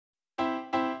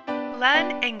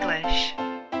Learn English.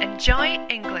 Enjoy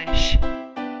English.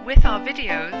 With our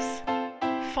videos,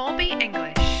 ForB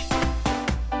English.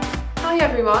 Hi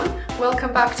everyone,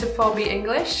 welcome back to ForB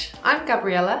English. I'm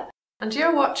Gabriella and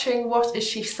you're watching What Is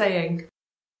She Saying?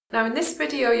 Now in this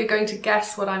video you're going to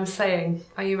guess what I'm saying.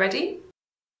 Are you ready?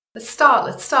 Let's start.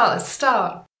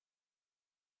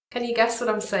 Can you guess what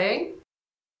I'm saying?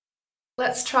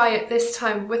 Let's try it this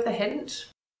time with a hint.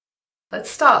 Let's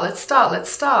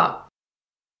start.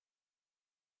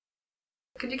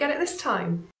 Could you get it this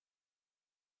time?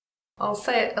 I'll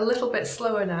say it a little bit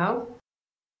slower now.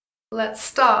 Let's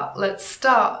start.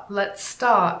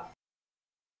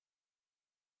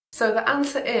 So the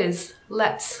answer is,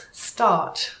 let's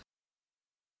start.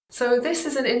 So this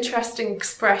is an interesting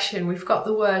expression. We've got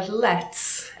the word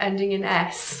let's ending in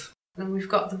S, and we've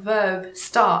got the verb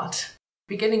start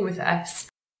beginning with S.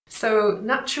 So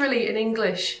naturally in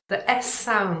English, the S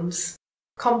sounds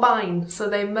combine, so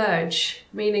they merge,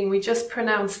 meaning we just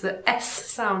pronounce the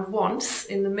S sound once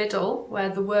in the middle where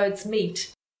the words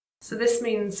meet. So this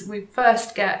means we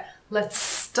first get let's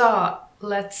start,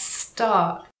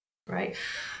 right?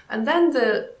 And then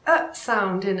the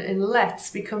sound in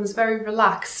let's becomes very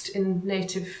relaxed in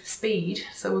native speed.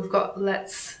 So we've got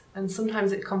let's, and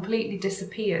sometimes it completely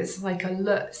disappears like a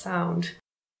L sound.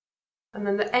 And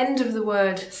then the end of the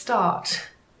word start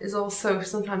is also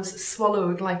sometimes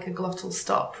swallowed like a glottal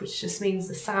stop, which just means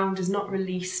the sound is not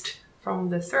released from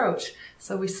the throat.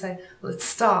 So we say, let's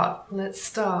start.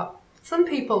 Some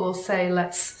people will say,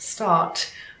 let's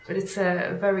start, but it's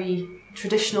a very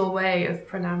traditional way of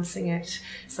pronouncing it.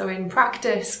 So in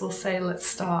practice, we'll say, let's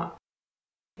start.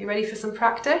 You ready for some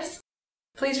practice?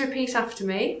 Please repeat after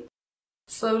me,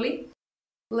 slowly.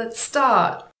 Let's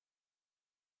start.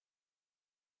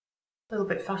 A little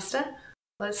bit faster.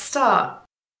 Let's start.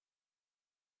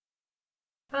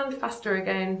 And faster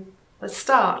again. Let's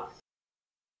start.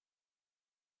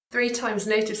 3 times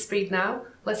native speed now.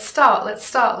 Let's start.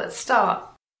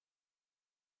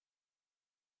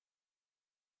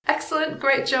 Excellent,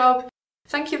 great job.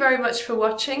 Thank you very much for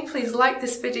watching. Please like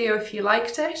this video if you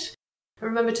liked it. And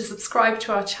remember to subscribe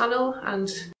to our channel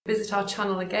and visit our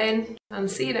channel again.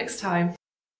 And see you next time.